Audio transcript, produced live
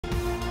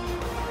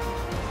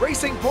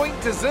Racing Point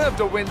deserved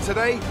a win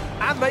today,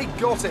 and they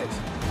got it.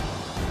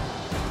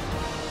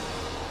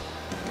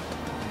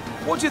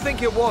 What do you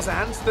think it was,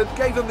 Ant, that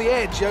gave them the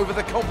edge over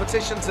the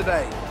competition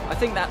today? I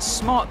think that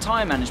smart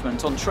tyre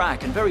management on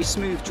track and very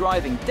smooth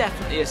driving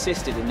definitely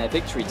assisted in their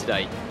victory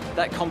today.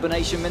 That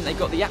combination meant they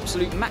got the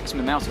absolute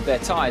maximum out of their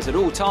tyres at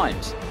all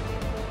times.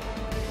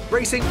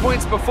 Racing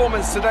Point's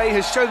performance today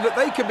has shown that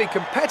they can be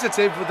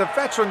competitive with the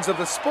veterans of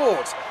the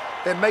sport.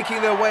 They're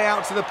making their way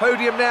out to the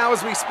podium now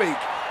as we speak,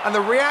 and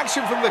the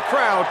reaction from the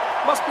crowd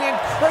must be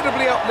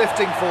incredibly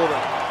uplifting for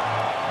them.